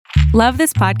Love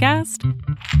this podcast?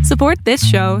 Support this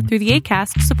show through the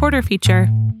Acast supporter feature.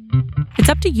 It's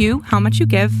up to you how much you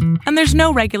give, and there's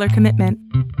no regular commitment.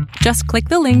 Just click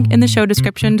the link in the show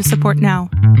description to support now.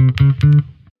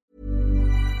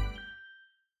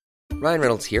 Ryan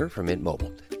Reynolds here from Mint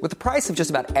Mobile. With the price of just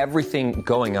about everything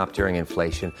going up during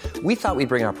inflation, we thought we'd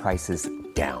bring our prices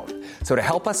down. So to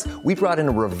help us, we brought in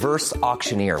a reverse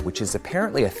auctioneer, which is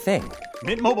apparently a thing.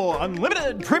 Mint Mobile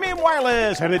Unlimited Premium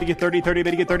Wireless. How to get 30, 30,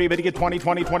 bit to get 30, bit to get 20,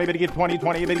 20, 20, bit to get 20,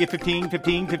 20, bit to get 15,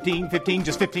 15, 15, 15,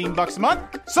 just $15 a month?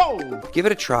 Sold! Give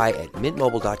it a try at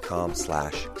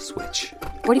mintmobile.com/switch.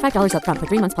 $45 up front for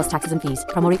 3 months plus taxes and fees.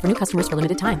 Promo rate for new customers for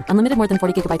limited time. Unlimited more than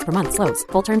 40 gigabytes per month. Slows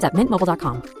full terms at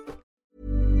mintmobile.com.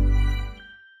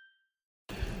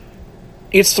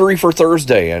 It's 3 for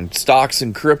Thursday, and stocks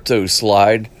and crypto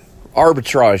slide.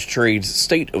 Arbitrage Trade's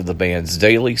State of the Bands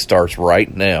Daily starts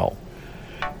right now.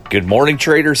 Good morning,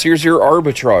 traders. Here's your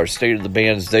Arbitrage State of the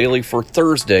Bands Daily for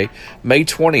Thursday, May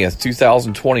 20th,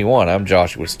 2021. I'm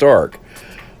Joshua Stark.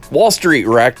 Wall Street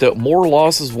racked up more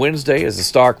losses Wednesday as the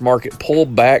stock market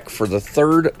pulled back for the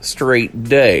third straight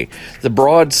day. The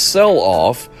broad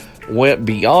sell-off went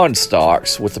beyond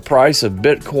stocks, with the price of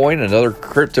Bitcoin and other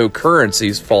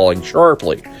cryptocurrencies falling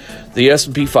sharply. The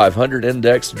S&P 500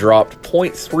 index dropped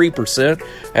 0.3%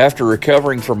 after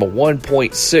recovering from a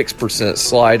 1.6%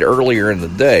 slide earlier in the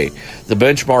day. The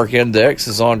benchmark index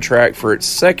is on track for its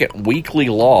second weekly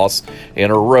loss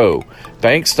in a row.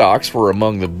 Bank stocks were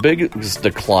among the biggest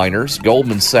decliners.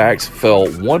 Goldman Sachs fell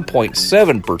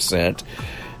 1.7%.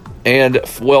 and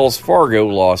Wells Fargo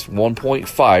lost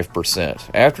 1.5%.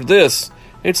 After this,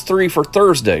 it's 3 for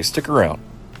Thursday. Stick around.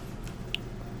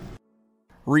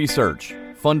 Research,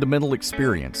 fundamental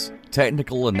experience,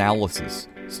 technical analysis,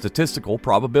 statistical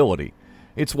probability.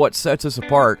 It's what sets us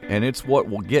apart, and it's what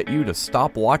will get you to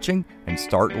stop watching and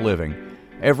start living.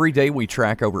 Every day we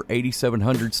track over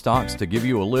 8,700 stocks to give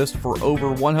you a list for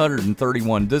over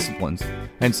 131 disciplines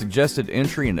and suggested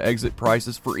entry and exit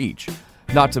prices for each.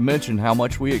 Not to mention how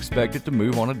much we expect it to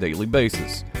move on a daily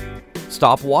basis.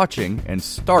 Stop watching and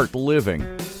start living.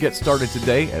 Get started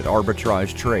today at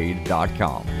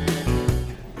arbitragetrade.com.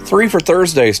 3 for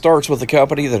Thursday starts with a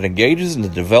company that engages in the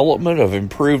development of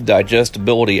improved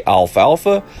digestibility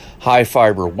alfalfa,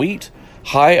 high-fiber wheat,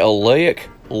 high oleic,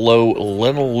 low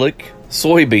linoleic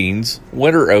soybeans,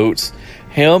 winter oats,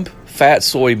 hemp, fat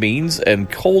soybeans, and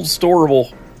cold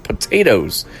storable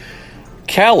potatoes.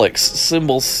 Calyx,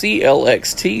 symbol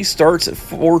CLXT, starts at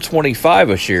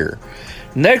 $4.25 a share.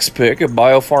 NextPick, a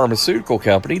biopharmaceutical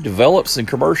company, develops and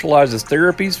commercializes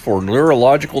therapies for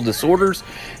neurological disorders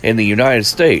in the United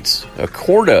States.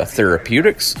 Accorda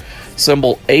Therapeutics,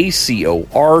 symbol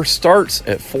ACOR, starts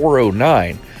at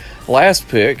 $4.09.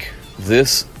 LastPick,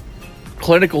 this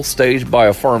clinical stage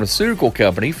biopharmaceutical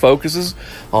company, focuses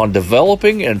on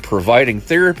developing and providing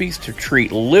therapies to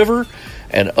treat liver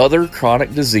and other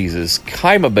chronic diseases.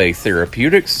 Kymabay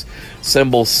Therapeutics,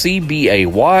 symbol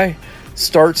CBAY,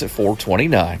 starts at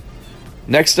 $4.29.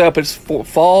 Next up is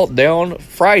Fall Down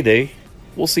Friday.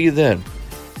 We'll see you then.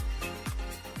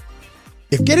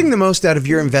 If getting the most out of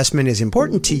your investment is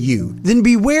important to you, then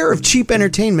beware of cheap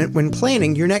entertainment when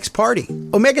planning your next party.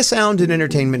 Omega Sound and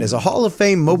Entertainment is a Hall of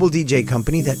Fame mobile DJ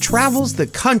company that travels the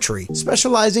country,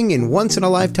 specializing in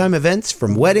once-in-a-lifetime events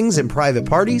from weddings and private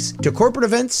parties to corporate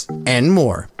events and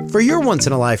more. For your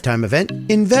once-in-a-lifetime event,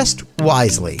 invest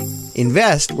wisely.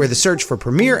 Invest where the search for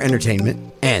premier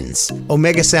entertainment ends.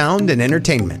 Omega Sound and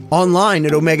Entertainment. Online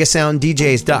at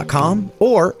OmegaSoundDJs.com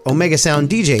or Omega Sound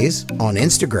DJs on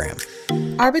Instagram.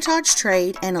 Arbitrage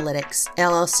Trade Analytics,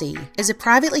 LLC, is a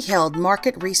privately held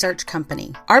market research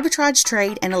company. Arbitrage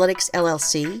Trade Analytics,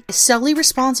 LLC, is solely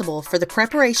responsible for the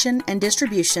preparation and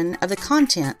distribution of the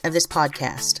content of this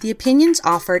podcast. The opinions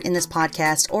offered in this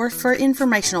podcast are for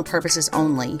informational purposes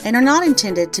only and are not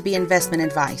intended to be investment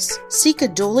advice. Seek a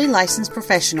duly licensed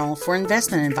professional for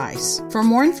investment advice. For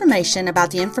more information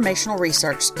about the informational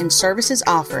research and services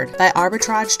offered by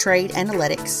Arbitrage Trade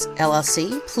Analytics,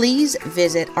 LLC, please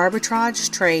visit arbitragetrade.com.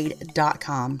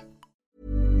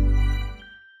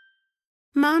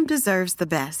 Mom deserves the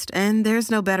best, and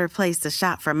there's no better place to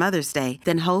shop for Mother's Day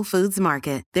than Whole Foods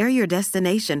Market. They're your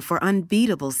destination for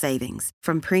unbeatable savings,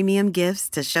 from premium gifts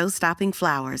to show-stopping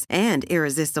flowers and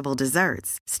irresistible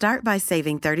desserts. Start by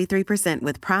saving 33%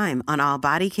 with Prime on all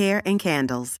body care and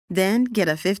candles. Then get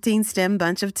a 15-stem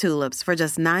bunch of tulips for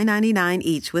just $9.99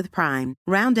 each with Prime.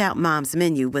 Round out Mom's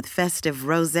menu with festive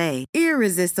rosé,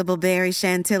 irresistible berry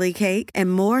chantilly cake,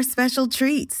 and more special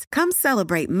treats. Come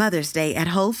celebrate Mother's Day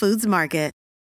at Whole Foods Market.